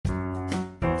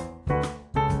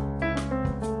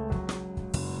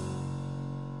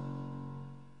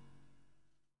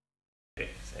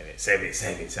Save it.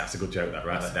 That's a good joke. That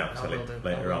write that down. Tell it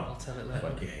later on. I'll tell it later.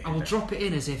 Well, I will drop it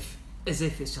in as if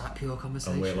it's like pure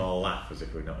conversation. And we'll all laugh as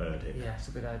if we've not heard it. Yeah, it's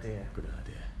a good idea. Good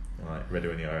idea. Right, ready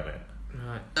when you're Elliot.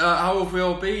 Right. How have we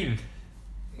all been?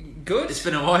 Good. It's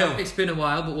been a while. It's been a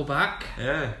while, but we're back.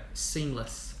 Yeah.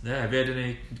 Seamless. Yeah. Have you had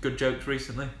any good jokes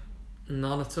recently?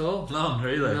 None at all. None,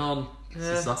 really. None.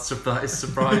 Yeah. That is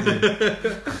surprising.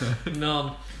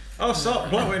 None. Oh, so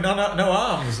blowing no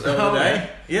arms the other day.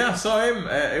 Yeah, I saw him.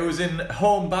 It was in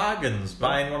Home Bargains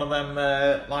buying one of them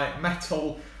like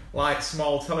metal, like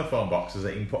small telephone boxes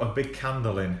that you can put a big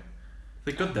candle in.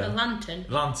 They're good then. A lantern.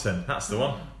 Lantern, that's the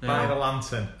one. Yeah. Buying a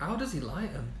lantern. How does he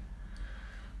light them?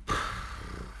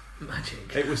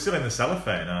 Magic. It was still in the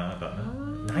cellophane. I don't know.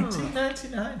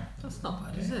 1999. That's not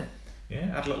bad, is it?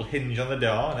 Yeah, had a little hinge on the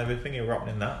door and everything. You were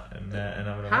opening that and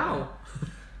having a How?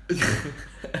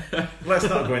 Let's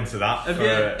not go into that. Have you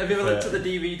ever looked at the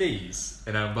DVDs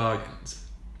in Home Bargains?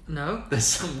 No. There's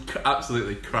some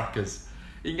absolutely crackers.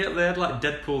 You can get they had like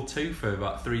Deadpool 2 for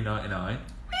about $3.99.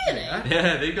 Really?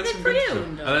 Yeah, they've got some good stuff.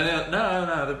 pre-owned, And then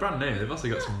no, they're brand new. They've also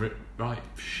got some right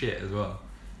shit as well.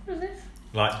 What is this?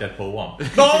 Like Deadpool 1.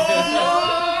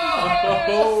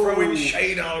 Oh! Throwing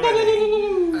shade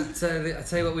already. I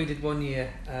tell you what we did one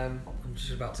year. I'm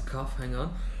just about to cough. Hang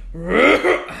on.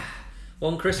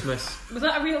 One Christmas. Was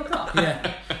that a real cough?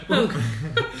 Yeah.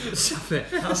 Stop it.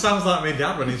 That sounds like my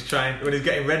dad when he's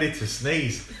getting ready to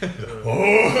sneeze.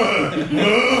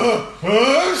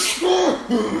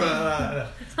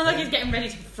 Sounds like he's getting ready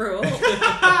to throw up.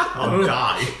 I'll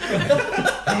die.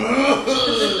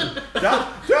 Dad!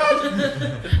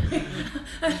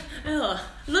 Oh,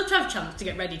 I'd love to have a chance to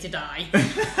get ready to die.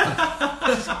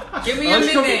 Give me a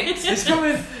minute. It's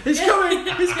coming.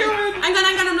 Hang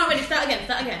on, I'm not ready. Start again.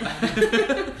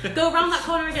 Go around that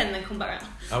corner again, then come back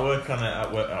round. I work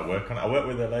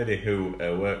with a lady who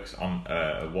works on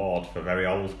a ward for very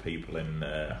old people in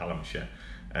Hallamshire.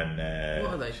 And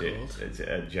what are they called? It's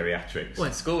geriatrics.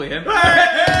 Went to school with him.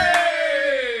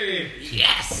 Hey!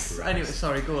 Yes! Anyway,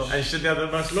 sorry, go on. And she had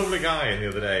the most lovely guy in the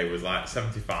other day who was like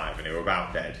 75 and he were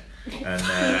about dead. And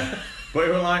but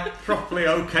he were like properly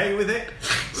okay with it.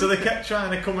 So they kept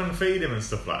trying to come and feed him and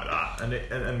stuff like that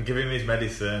and give him his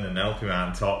medicine and help him out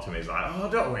and talk to him. He's like, oh,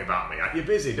 don't worry about me. You're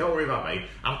busy, don't worry about me.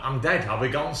 I'm dead, I'll be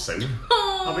gone soon.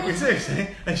 I'll be seriously.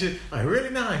 And she's like, really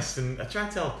nice. And I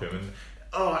tried to help him and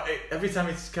every time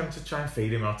he come to try and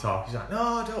feed him or talk, he's like,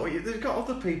 no, don't worry, there's got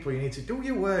other people you need to do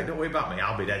your work, don't worry about me,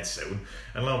 I'll be dead soon.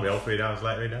 And lo and behold, 3 hours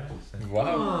later he dies. So.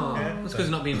 Wow. Yeah, that's because he's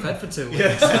not being fed for 2 weeks.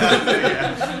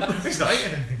 Yeah. He's not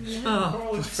eating anything. Oh.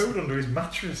 All his food under his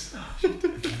mattress.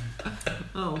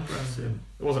 Oh, bless him.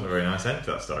 It wasn't a very nice end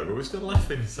to that story, but we're still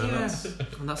laughing, so Yes,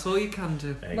 and that's all you can do.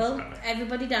 Exactly. Well,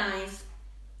 everybody dies.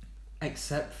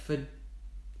 Except for...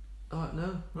 Oh,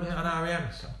 no. Was it an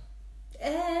R.E.M. song?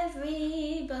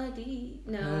 Everybody.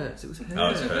 No. Hurts. It was hurts.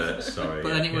 Oh, it's Hurts, sorry.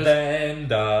 But then it was... Then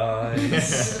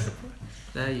dies.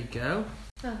 There you go.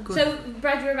 Oh. Good. So,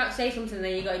 Brad, you were about to say something and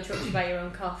then you got interrupted by your own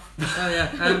cough. Oh yeah.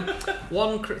 Thank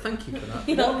you for that.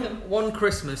 You're welcome. One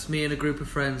Christmas, me and a group of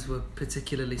friends were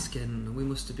particularly skint. We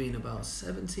must have been about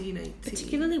 17, 18.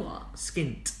 Particularly what?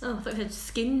 Skint. Oh, I thought you said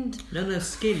skinned. No,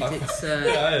 skint. It's Yeah,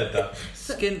 I heard that.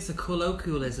 skint's a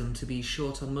colloquialism to be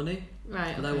short on money,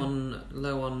 Right. low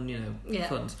on Yeah.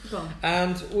 funds. Go on.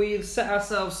 And we set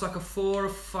ourselves like a £4 or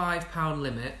 £5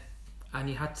 limit, and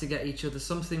you had to get each other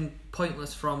something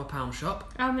pointless from a pound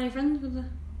shop. How many friends was there?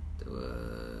 There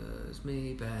was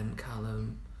me, Ben,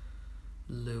 Callum,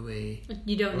 Louis.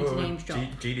 You don't need to name drop.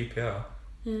 GDPR.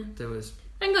 Yeah. There was.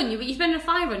 Hang on, but you spend a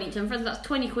 £5 on each of friends, that's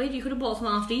 20 quid. You could have bought some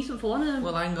half decent for one of them.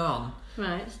 Well, hang on.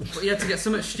 Right. But you had to get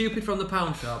something stupid from the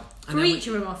pound shop. And For then each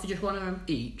of them or for just one of them?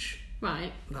 each.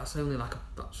 Right. That's only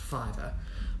that's £5.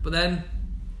 But then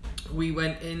we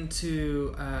went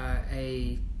into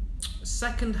a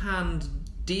second-hand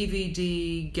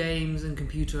DVD games and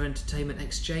computer entertainment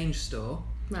exchange store.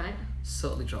 Right.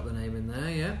 Subtly dropped the name in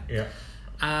there, yeah. Yeah.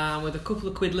 And with a couple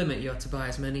of quid limit, you had to buy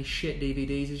as many shit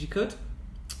DVDs as you could.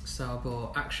 So I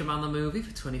bought Action Man the movie for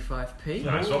 25p.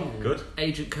 Nice one. Good.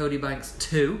 Agent Cody Banks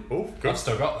 2. Oh, good. I've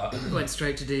still got that. Went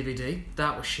straight to DVD.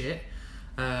 That was shit.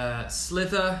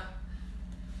 Slither.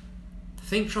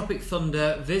 Think Tropic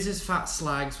Thunder. Viz's Fat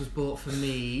Slags was bought for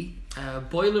me.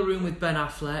 Boiler Room with Ben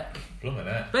Affleck. Blimey,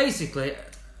 there. Basically,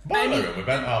 Boiler Room with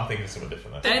Ben. I'm thinking something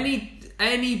different there.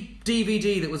 any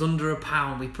DVD that was under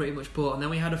 £1 we pretty much bought, and then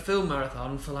we had a film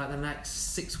marathon for like the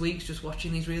next 6 weeks just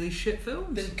watching these really shit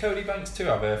films. Didn't Cody Banks 2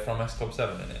 have a From S Club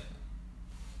 7 in it?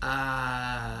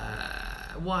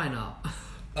 Why not?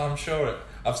 I'm sure it.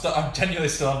 I'm genuinely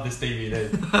still on this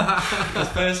DVD. The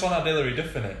first one had Hilary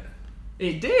Duff in it.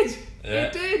 It did. Yeah.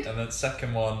 It did. And then the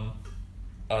second one,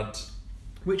 I'd...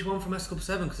 Which one from S Club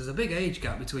 7? Because there's a big age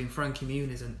gap between Frankie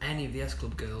Muniz and any of the S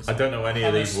Club girls. I don't know any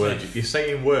of these Honestly. words. You're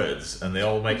saying words and they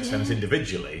all make sense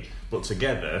individually, but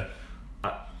together.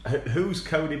 Who's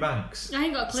Cody Banks? I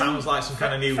ain't got a clue. Sounds like some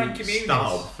kind of new Frankie Muniz.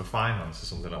 style for finance or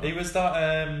something like that. He was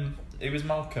that, he was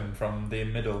Malcolm from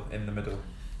In the Middle.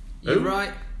 You're Who?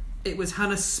 right. It was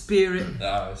Hannah Spirit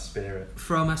Ah, Spirit.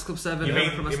 from S Club 7. You mean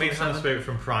from S you Club mean Hannah 7. Spirit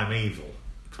from Primeval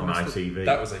from From S Club- ITV?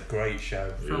 That was a great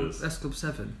show. From Yes. S Club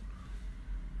 7.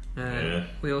 Yeah.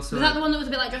 We also. Was that the one that was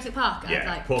a bit like Jurassic Park? Yeah,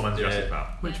 Like, Poor Man's Jurassic Yeah.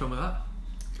 Park. Which one was that?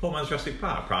 Poor Man's Jurassic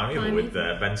Park, Primeval Primeval. with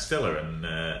Ben Stiller and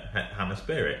Hannah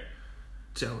Spirit.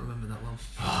 Don't remember that one.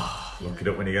 Look it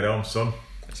up when you get home, son.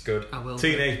 It's good. I will.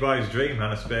 Teenage Boy's Dream,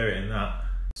 Hannah Spirit in that.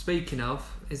 Speaking of,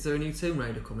 is there a new Tomb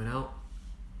Raider coming out?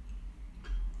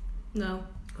 no.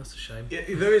 That's a shame. Yeah,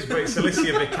 there is, but it's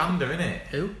Alicia Vikander, isn't it?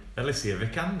 Who? Alicia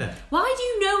Vikander. Why do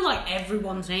you know like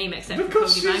everyone's name except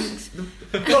Because for Cody she's- Banks?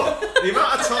 Look, the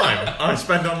amount of time I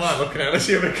spend online looking at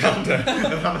Alicia Vikander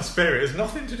and Hannah Spirit has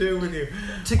nothing to do with you.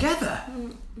 Together?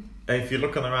 If you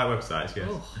look on the right websites, yes.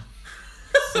 Oh.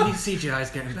 CGI is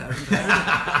getting better and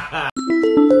better.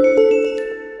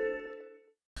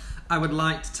 I would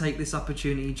like to take this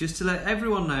opportunity just to let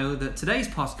everyone know that today's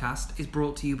podcast is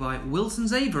brought to you by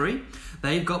Wilson's Aviary.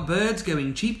 They've got birds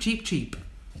going cheap, cheap, cheap.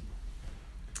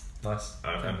 Nice.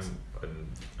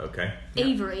 Okay.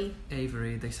 Avery.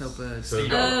 Aviary, they sell birds. So-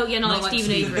 Oh, yeah, not like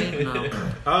Stephen Avery. No,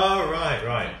 Oh,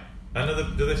 right.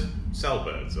 And do they sell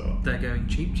birds or? they're going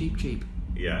cheap, cheap, cheap.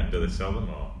 Yeah, do they sell them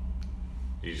or?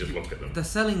 You just look at them. They're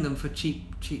selling them for cheap,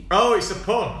 cheap. Oh, it's a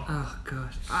pun. Oh, God.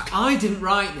 I didn't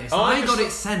write this. Oh, I just- got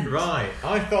it sent. Right.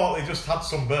 I thought they just had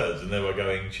some birds and they were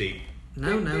going cheap.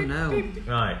 No.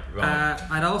 Right.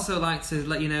 I'd also like to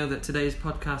let you know that today's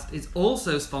podcast is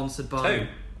also sponsored by... Two.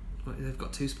 Well, they've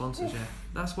got two sponsors, yeah.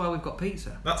 That's why we've got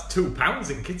pizza. That's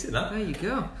 £2 in kitty, that. There you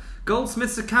go.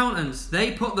 Goldsmiths Accountants.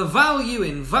 They put the value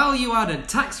in value-added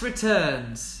tax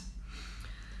returns.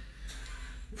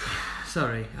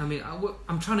 Sorry, I mean,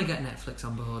 I'm trying to get Netflix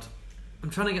on board. I'm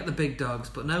trying to get the big dogs,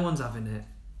 but no one's having it.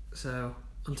 So,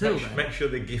 until then, Make sure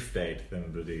they gift aid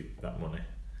them that money.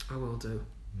 I will do.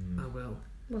 I will.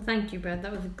 Well, thank you, Brad.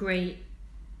 That was a great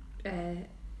bit.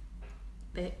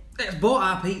 It's bought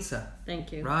our pizza,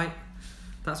 Thank you. right?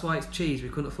 That's why it's cheese. We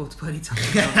couldn't afford to put any time.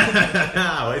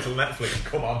 Wait till Netflix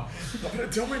come on. I'm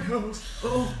at Domino's.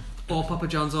 Oh. Or Papa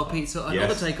John's or pizza and Yes.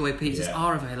 other takeaway pizzas Yeah.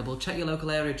 are available. Check your local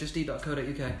area,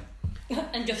 justeat.co.uk.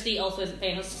 And Just Eat also isn't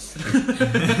paying us.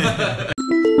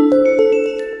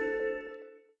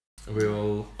 Are we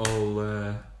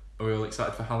all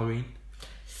excited for Halloween?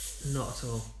 Not at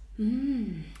all.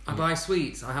 I buy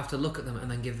sweets, I have to look at them and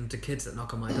then give them to kids that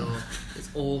knock on my door. It's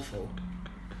awful.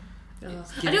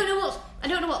 I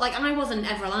don't know what. Like, I wasn't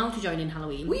ever allowed to join in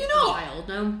Halloween. Were you as a not? child,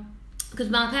 no, because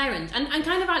my parents and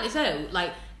kind of rightly so.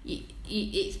 Like,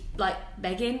 it's like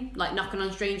begging, like knocking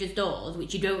on strangers' doors,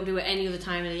 which you don't do at any other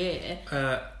time of the year.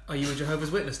 Are you a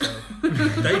Jehovah's Witness though?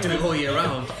 They do it all year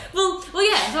round. Well,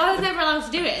 yeah. So I was never allowed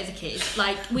to do it as a kid.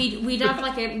 Like, we'd have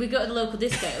like we'd go to the local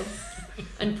disco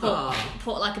and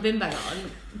put like a bin bag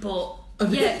on, but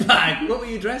yeah, Bag. What were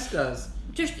you dressed as?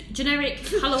 just generic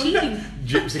Halloween.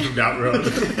 Gypsy from that road.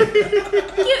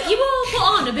 You all put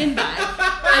on a bin bag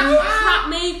and crap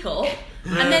makeup,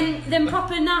 and then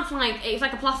proper naff, like it's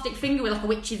like a plastic finger with like a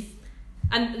witch's,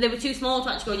 and they were too small to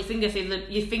actually go on your finger, so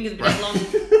your fingers were long.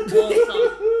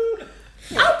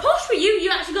 How posh were you?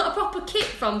 You actually got a proper kit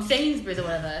from Sainsbury's or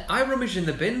whatever. I rummaged in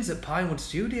the bins at Pinewood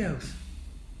Studios.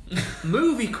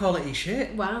 Movie quality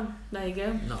shit. Wow, there you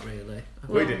go. Not really.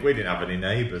 We didn't have any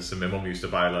neighbours, so my mum used to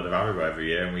buy a load of Haribo every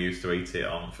year, and we used to eat it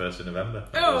on 1st of November.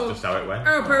 That was just how it went.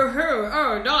 Oh, boo-hoo.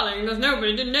 Oh, darling, there's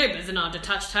nobody, neighbours in our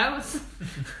detached house.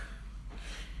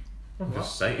 I'm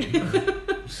just saying.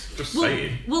 just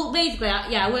saying. Well, basically,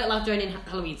 I weren't allowed to join in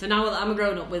Halloween, so now that I'm a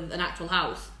grown-up with an actual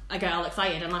house, I get all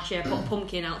excited, and last year I put a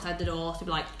pumpkin outside the door to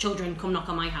be like, children, come knock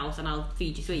on my house and I'll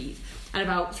feed you sweets. And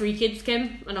about 3 kids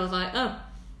came, and I was like, oh,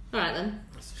 alright then.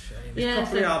 That's a shame. Yeah, It's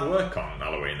pretty hard work on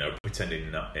Halloween though,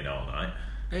 pretending not in all night.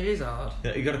 It is hard.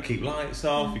 You got to keep lights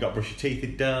off. You got to brush your teeth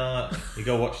in dark. You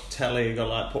got to watch telly. You got to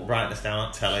like put brightness down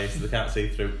on telly so they can't see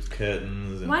through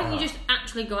curtains. And Why don't you just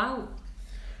actually go out?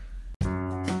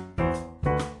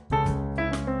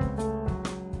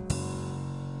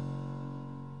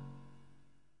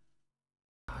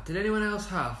 Did anyone else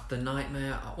have the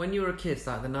nightmare when you were a kid?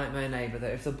 Like the nightmare neighbour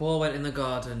that if the ball went in the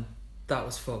garden, that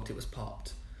was fucked. It was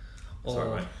popped.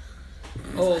 Sorry, mate.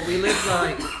 Or we lived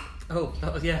like. Oh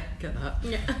yeah, get that.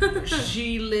 Yeah.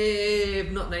 She lived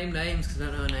have not named names because I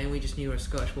don't know her name. We just knew her as a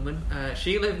Scottish woman.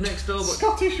 She lived next door, but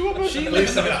Scottish woman. At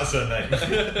least that's her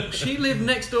name. she lived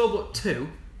next door, but 2.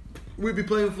 We'd be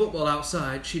playing football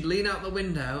outside. She'd lean out the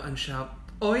window and shout,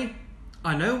 "Oi,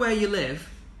 I know where you live.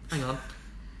 Hang on,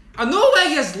 I know where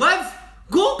you live.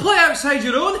 Go and play outside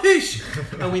your own house."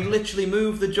 And we'd literally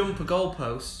move the jumper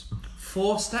goalposts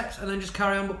 4 steps and then just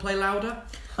carry on but play louder.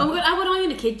 Oh my god, how annoying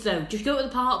the kids though. Just go to the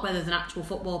park where there's an actual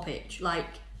football pitch. Like,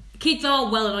 kids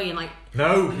are well annoying. Like,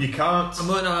 No, you can't. I'm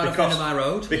not allowed to my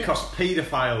road. Because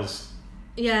paedophiles.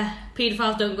 yeah,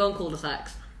 paedophiles don't go on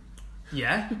cul-de-sacs.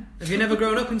 Yeah. Have you never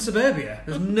grown up in suburbia?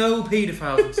 There's no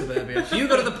paedophiles in suburbia. You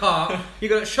go to the park, you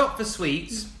go to shop for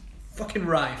sweets, fucking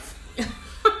rife.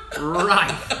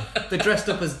 Rife. They're dressed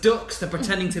up as ducks, they're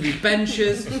pretending to be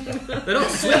benches. They're not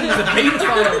swings, they're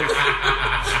paedophiles.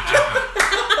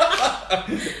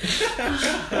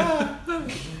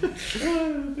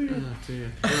 Oh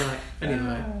dear. Right,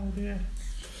 anyway. Oh, dear.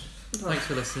 Thanks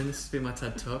for listening. This has been my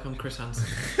TED Talk. I'm Chris Hansen.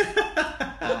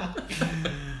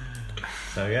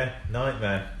 So yeah,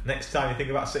 nightmare. Next time you think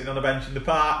about sitting on a bench in the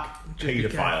park,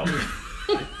 paedophile.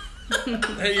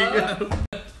 There you go.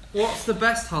 What's the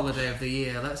best holiday of the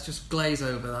year? Let's just glaze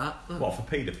over that. What, for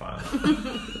paedophile?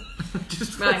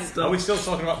 Just Right. Are we still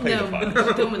talking about No, paedophiles?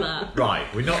 we're done with that. Right,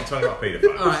 we're not talking about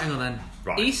paedophiles. Alright, hang on then.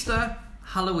 Right. Easter,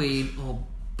 Halloween, or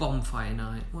bonfire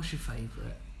night? What's your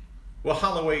favourite? Well,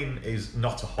 Halloween is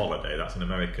not a holiday. That's an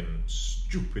American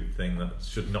stupid thing that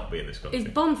should not be in this country. Is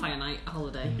bonfire night a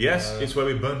holiday? Yes, it's where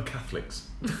we burn Catholics.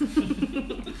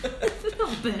 It's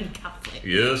not burn Catholic.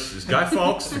 Yes, it's Guy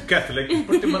Fawkes, the Catholic. You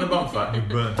put him on a bonfire and you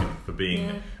burnt him for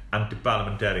being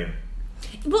anti-parliamentarian.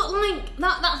 But like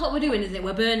that's what we're doing, isn't it?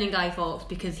 We're burning Guy Fawkes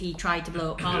because he tried to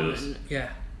blow up Parliament. Yeah.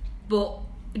 But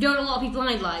don't a lot of people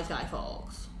idolise Guy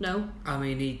Fawkes? No? I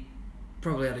mean, he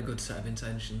probably had a good set of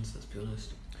intentions, let's be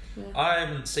honest. I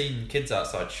haven't seen kids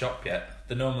outside shop yet.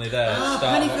 They're normally there.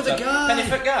 Penny for the guy. Penny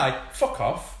for the guy. Fuck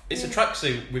off. It's a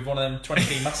tracksuit with one of them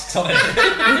 20p masks on it.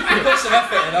 Put some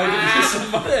effort in, I'll give you some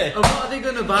money. And what are they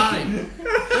going to buy?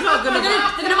 They're not going to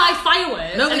buy... They're going to buy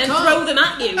fireworks No, and they then can't. throw them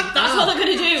at you. That's what they're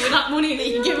going to do with that money that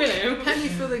you're giving them. Penny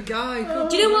for the guy.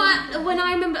 Do you know what? When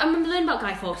I remember learning about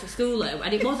Guy Fawkes at school though,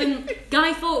 and it wasn't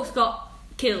Guy Fawkes got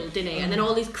killed, didn't he? And then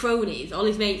all his cronies, all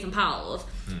his mates and pals,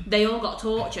 they all got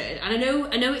tortured. And I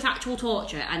know it's actual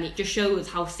torture, and it just shows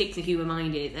how sick the human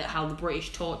mind is at how the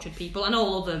British tortured people and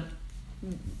all other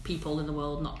people in the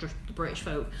world, not just the British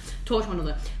folk, torture one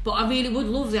another. But I really would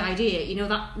love the idea, you know,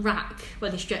 that rack where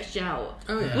they stretched you out.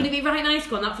 Oh, yeah. Wouldn't it be right nice to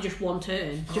go on that for just one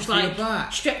turn? Just for your like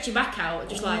back. stretch your back out,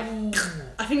 just like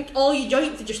I think all your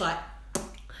joints are just like.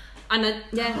 And then,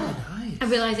 yeah, nice. I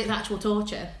realise it's actual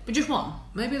torture. But just one.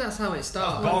 Maybe that's how it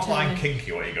started. Borderline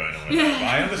kinky what you're going on with. Yeah. But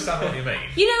I understand what you mean.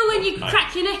 You know when you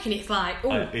crack your neck and it's like,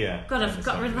 oh, Yeah. God, I've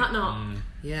got rid of that knot.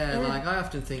 Yeah, like I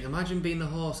often think, imagine being the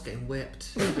horse getting whipped.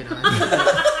 It'd be nice.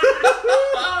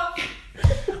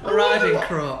 A riding I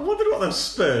crop. wondered what those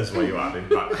spurs were you had in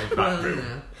back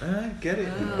room. Yeah. Get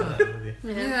it.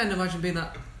 Yeah, and imagine being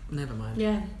that. Never mind.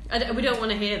 Yeah. We don't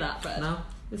want to hear that, Fred. No.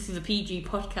 This is a PG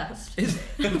podcast.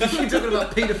 You're talking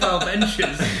about paedophile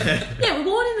benches. Yeah, we're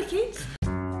warning the kids.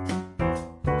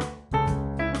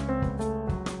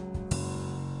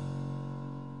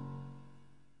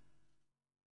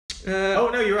 Oh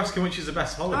no, you're asking which is the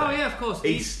best holiday. Oh yeah, of course.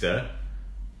 Easter,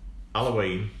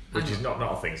 Halloween, which is not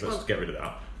a thing, so let's get rid of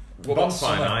that. What about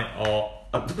Bonfire summer? night or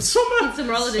summer.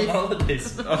 Summer holidays. Some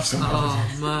holidays. Oh, summer.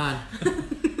 Oh man.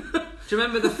 Do you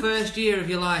remember the first year of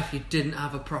your life you didn't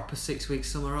have a proper 6-week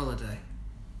summer holiday?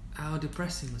 How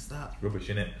depressing was that? Rubbish,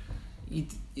 innit? You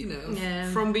know, Yeah.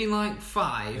 from being like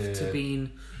 5 to Yeah.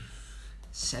 being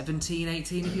 17,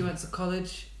 18 if you went to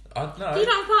college. I don't know. Do you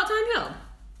not have a part-time job?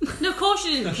 No, of course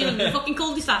you didn't. You live in a fucking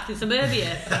cul-de-sac in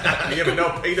suburbia. Yeah, but no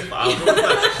paedophiles.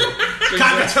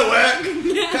 Can't get to work.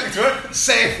 Can't get to work.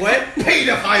 Safeway,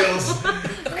 paedophiles.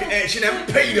 H&M,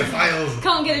 paedophiles.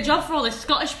 Can't get a job for all the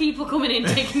Scottish people coming in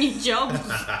taking your jobs.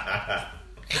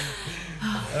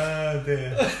 Oh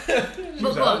dear.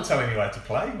 But I'm what? telling you how to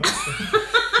play.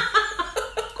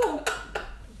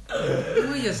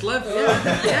 Oh yes, love,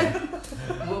 yeah.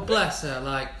 Well, bless her,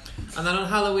 like. And then on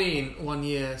Halloween one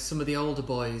year, some of the older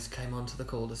boys came onto the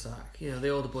cul-de-sac. You know, the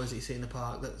older boys that you see in the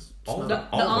park. That's Older? That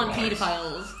aren't boys.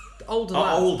 paedophiles. older, Oh,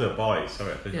 lads. older boys.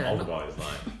 Sorry, I think Yeah, older not- boys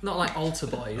like. Not like altar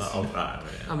boys. Not older. I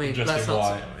Yeah. mean, Dressed that's in not.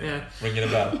 white. Yeah. Ringing a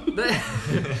bell.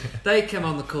 They came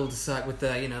on the cul-de-sac with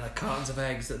their, their cartons of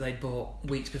eggs that they'd bought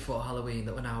weeks before Halloween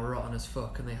that were now rotten as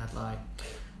fuck, and they had like,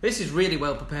 this is really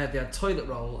well prepared. They had toilet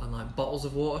roll and like bottles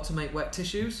of water to make wet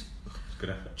tissues,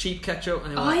 Good effort. cheap ketchup,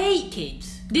 and they were Oh, I like, hate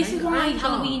kids. This is why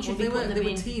Halloween should be putting they them were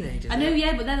in. teenagers. I know,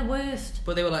 yeah, but they're the worst.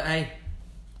 But they were like, hey,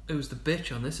 who's the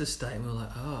bitch on this estate? And we were like,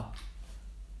 oh,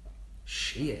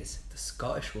 she is the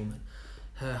Scottish woman.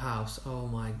 Her house, oh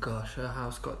my gosh, her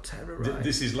house got terrorised.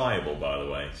 This is liable, by the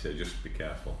way, so just be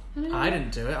careful. I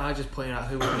didn't do it. I just pointed out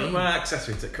who was me. Well,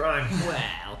 accessory to crime.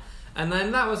 Well, and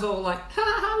then that was all like, ha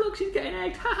ha ha, look, she's getting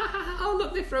egged. Ha ha ha, oh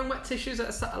look, they've thrown wet tissues at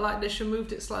a satellite dish and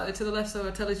moved it slightly to the left, so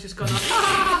her telly's just gone off.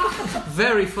 Ha, ha, ha.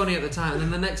 Very funny at the time. And then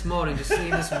the next morning, just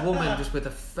seeing this woman just with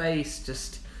a face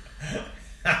just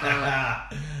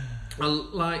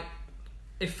like,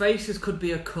 if faces could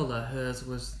be a colour, hers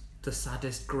was the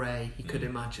saddest grey you could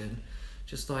imagine.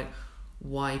 Just like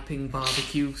wiping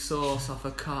barbecue sauce off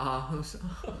a car.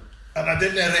 And I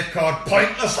didn't record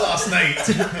Pointless last night.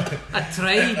 I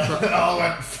tried, but it all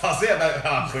went fuzzy about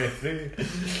halfway through.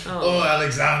 Oh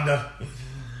Alexander.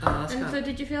 And so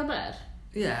did you feel bad?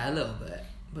 Yeah, a little bit.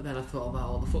 But then I thought about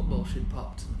all the football she'd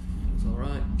popped and it was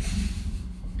alright.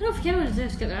 I don't think anyone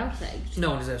deserves to get their house egged. No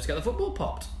one deserves to get the football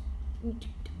popped.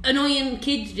 Annoying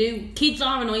kids do. Kids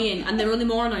are annoying, and they're only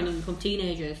more annoying when they become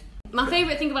teenagers. My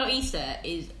favourite thing about Easter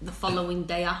is the following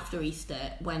day after Easter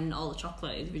when all the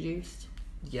chocolate is reduced.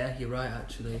 Yeah, you're right,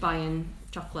 actually. Buying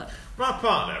chocolate. My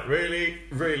partner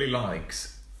really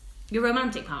likes... Your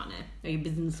romantic partner or your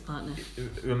business partner?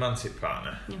 Romantic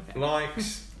partner. Okay.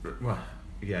 Likes... Well,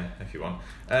 yeah, if you want.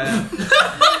 Fucking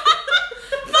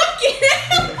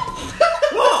hell!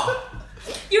 What?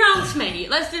 Your housemate.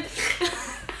 Let's do...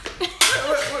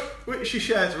 She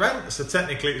shares rent, so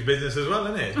technically it's business as well,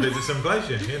 isn't it? It's business and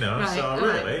pleasure, you know. Right, so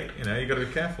really, right. you know, you got to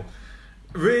be careful.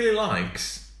 Really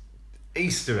likes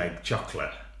Easter egg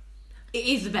chocolate. It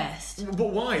is the best. But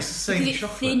why? It's the same Because it's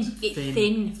chocolate.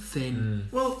 thin. It's thin.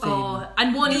 Well, Oh,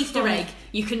 and one Just Easter like- egg,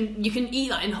 you can eat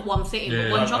that in one sitting. Yeah,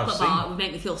 but one I've chocolate seen. bar would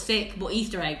make me feel sick. But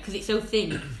Easter egg, because it's so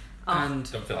thin. Oh.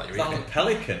 And Don't feel like you're It's like eating a it.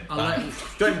 pelican. I'll let you...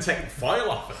 Don't even take the foil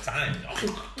off at times.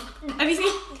 Have you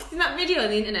seen that video on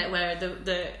the internet where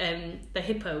the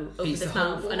hippo opens Eats its the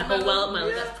whole mouth and a whole watermelon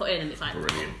yeah. gets put in and it's like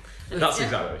Brilliant. and That's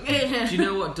it's- exactly. Do you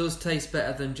know what does taste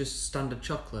better than just standard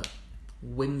chocolate?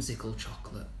 Whimsical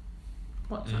chocolate.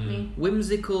 What's that mean?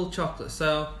 Whimsical chocolate.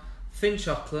 So, thin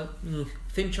chocolate.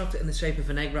 Thin chocolate in the shape of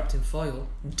an egg wrapped in foil.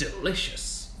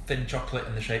 Delicious. Thin chocolate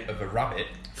in the shape of a rabbit.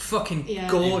 Fucking Yeah.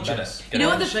 gorgeous. You know Or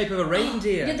what in the the- shape of a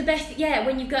reindeer. You're the best, yeah,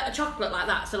 when you've got a chocolate like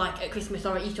that, so like at Christmas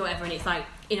or at Easter or whatever, and it's like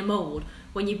in a mould,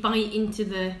 when you bite into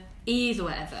the ears or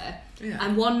whatever, Yeah.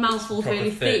 and one mouthful's Proper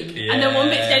really thick, thin, and then one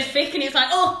bit's yeah. dead thick, and it's like,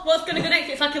 oh, what's going to go next?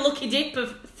 It's like a lucky dip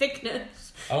of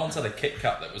thickness. I once had a Kit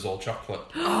Kat that was all chocolate.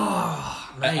 Oh,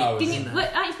 mate. I was- Didn't isn't you, it?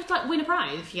 wait, aren't you supposed to like win a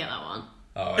prize if you get that one?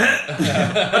 Oh,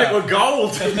 yeah. And it were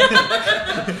gold.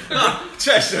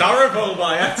 Tasted horrible, but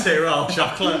I had to roll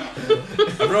chocolate.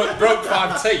 I broke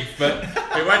 5 teeth, but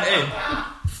it went in.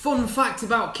 Fun fact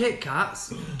about Kit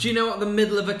Kats. Do you know what the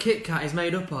middle of a Kit Kat is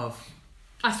made up of?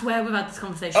 I swear we've had this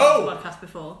conversation Oh! on the podcast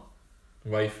before.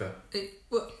 Wafer.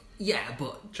 Well, yeah,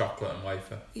 but Chocolate and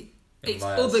wafer. it's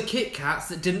layers. other Kit Kats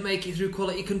that didn't make it through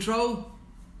quality control.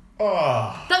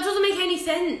 Oh. That doesn't make any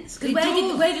sense. 'Cause It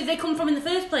does. where did they come from in the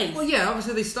first place? Well, yeah,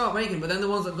 obviously they start making, but then the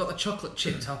ones that have got the chocolate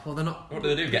chip top, or they're not. What do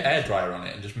they do? Get air dryer on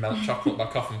it and just melt chocolate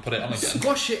back off and put it on again?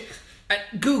 Squash it.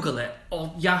 Google it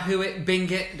or Yahoo it, Bing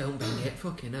it. Don't Bing it.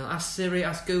 Fucking hell. Ask Siri.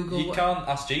 Ask Google. You can't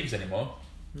ask Jeeves anymore.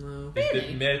 No. He's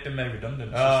Really? been made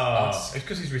redundant. It's Oh, just it's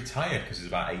because he's retired, because he's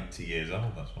about 80 years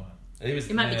old, that's why. he was.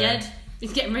 He might be dead.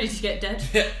 He's getting ready to get dead.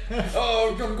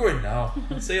 Oh, I'm going now.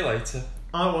 See you later.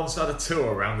 I once had a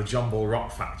tour around the John Bull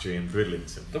Rock Factory in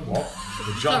Bridlington. The what?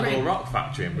 The John Sorry. Bull Rock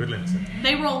Factory in Bridlington.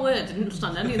 They were all words. I didn't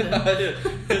understand any of them. I do.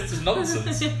 This is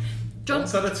nonsense. John,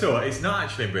 Once had a tour. It's not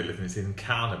actually in Bridlington, it's in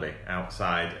Carnaby,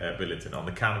 outside Bridlington, on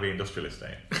the Carnaby Industrial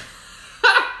Estate.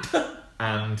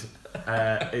 And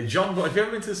John Bull, if you've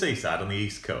ever been to the seaside on the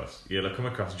East Coast, you'll have come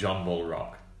across John Bull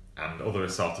Rock and other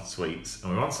assorted sweets.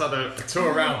 And we once had a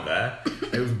tour around there.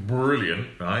 It was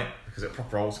brilliant, right? Because it's a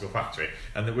proper old school factory.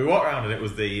 And then we walked around and it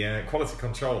was the quality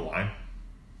control line.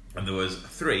 And there was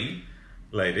 3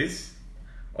 ladies,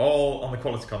 all on the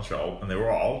quality control, and they were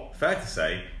all, fair to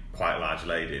say, quite large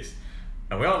ladies.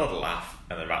 And we all had a laugh,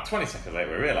 and then about 20 seconds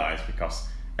later we realised, because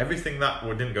everything that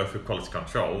didn't go through quality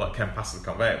control, that came past the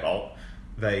conveyor belt,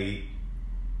 they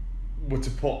were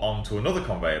to put onto another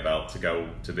conveyor belt to go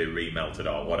to be remelted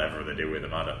or whatever they do with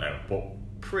them, I don't know.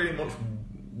 But pretty much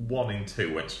 1 in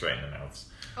 2 went straight in their mouths.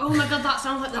 oh my god, that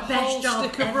sounds like the best whole job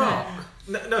stick of ever. rock.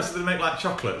 No, so they make like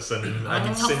chocolates and Like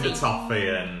a cinder toffee.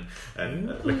 toffee and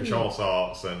licorice all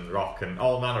sorts and rock and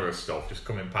all manner of stuff just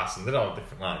coming past, and they'd all have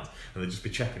different lines, and they'd just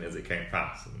be checking as it came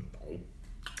past. And,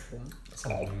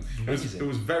 it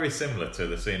was very similar to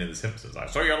the scene in The Simpsons, like,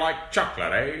 so you like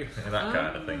chocolate, eh? And that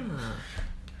kind of thing. Ah.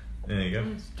 There you go.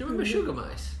 Do you remember Sugar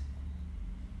Mice?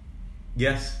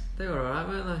 Yes. They were alright,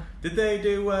 weren't they? Did they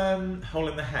do Hole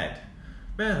in the Head?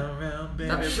 Round, round, baby,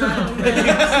 That's round.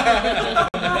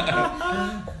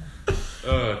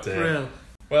 Oh dear. Real.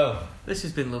 Well, This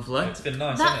has been lovely. it's been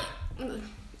nice, That hasn't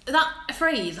that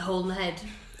phrase, a hole in the head.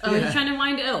 Are you Yeah. trying to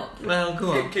wind it up? Well,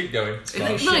 go it? on. Keep going. If you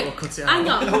Right, shit, we'll cut it out. hang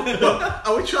on.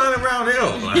 Are we trying to round it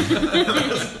up?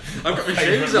 I've got my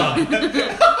shoes on.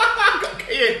 I've got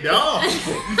kid, no.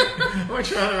 Am I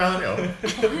trying to round it up?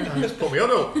 Just put me on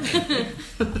up.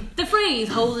 The phrase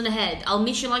 "hole in the head," I'll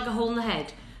miss you like a hole in the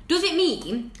head. Does it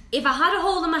mean if I had a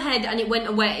hole in my head and it went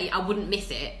away, I wouldn't miss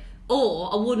it,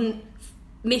 or I wouldn't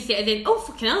miss it as in, oh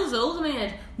fucking hell, there's a hole in my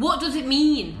head? What does it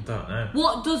mean? I don't know.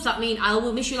 What does that mean? I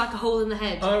will miss you like a hole in the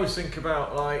head. I always think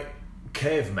about like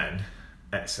cavemen,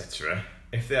 etc.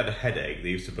 If they had a headache, they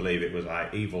used to believe it was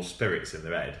like evil spirits in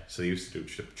their head. So they used to do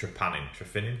trepanning.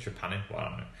 Well, I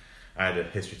don't know. I had a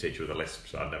history teacher with a lisp,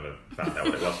 so I'd never found out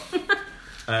what it was.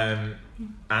 And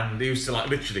they used to like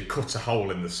literally cut a hole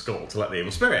in the skull to let the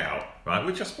evil spirit out, right?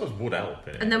 Which I suppose would help.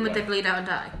 In And then a would way. they bleed out and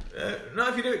die? No,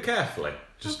 if you do it carefully,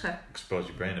 just Okay. expose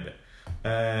your brain a bit.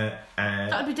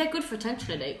 That would be dead good for attention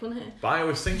headache, wouldn't it? But I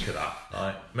always think of that.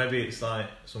 Like maybe it's like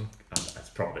some. It's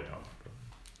probably not.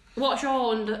 What's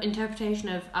your interpretation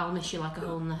of "I'll miss you like a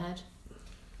hole in the head"?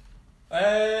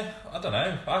 I don't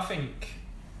know. I think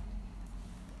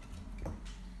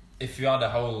if you had a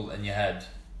hole in your head,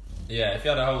 if you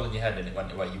had a hole in your head and it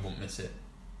went away, you wouldn't miss it.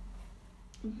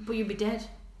 But you'd be dead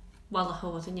while the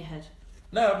hole was in your head.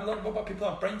 No, but what about people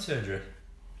who have brain surgery?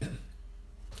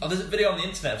 Oh, there's a video on the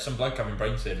internet of some bloke having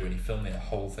brain surgery and he filmed the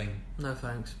whole thing. No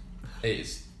thanks. It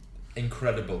is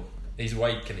incredible. He's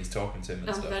awake and he's talking to him and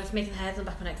Oh my stuff. god, it's making the hairs on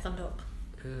the back of my neck stand up.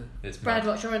 Ugh. It's Brad, mad.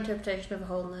 what's your interpretation of a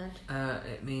hole in the head?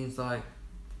 It means like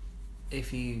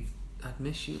if you, I'd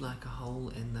miss you like a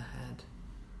hole in the head.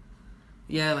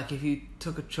 Yeah, like if you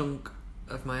took a chunk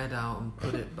of my head out and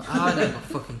put it. But I don't have a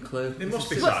fucking clue. It must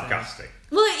be It's just- sarcastic.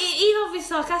 Well, it is obviously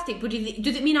sarcastic, but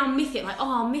does it mean I'll miss it? Like, oh,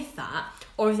 I'll miss that?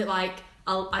 Or is it like,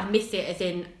 I'd miss it as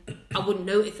in, I wouldn't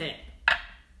notice it?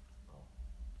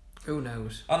 Who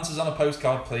knows? Answers on a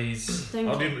postcard, please. Thank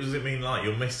Or you. does it mean like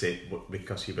you'll miss it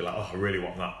because you'll be like, oh, I really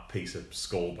want that piece of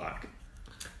skull back?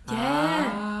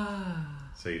 Yeah.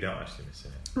 Ah. So you don't actually miss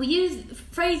it. We use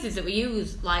phrases that we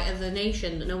use, like, as a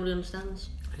nation that nobody understands.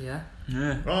 Yeah.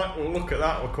 Yeah. Right, we'll look at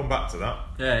that. We'll come back to that.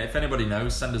 Yeah, if anybody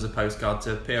knows, send us a postcard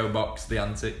to P.O. Box, The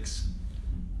Antics.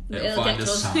 It'll find get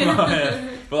us. us. Yeah.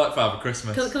 We're like Father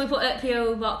Christmas. Can we put at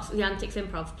P.O. Box The Antics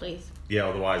Improv, please? Yeah,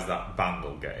 otherwise that band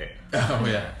will get it. Oh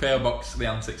yeah, P.O. Box, The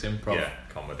Antics Improv. Yeah,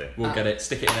 comedy. We'll get it.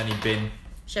 Stick it in any bin.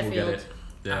 Sheffield. We'll get it.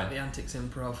 At Yeah. the Antics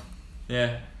Improv.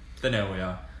 Yeah. They know we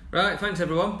are. Right, thanks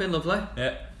everyone. Been lovely.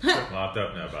 Yeah. Well, I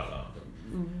don't know about that.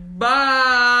 Bye.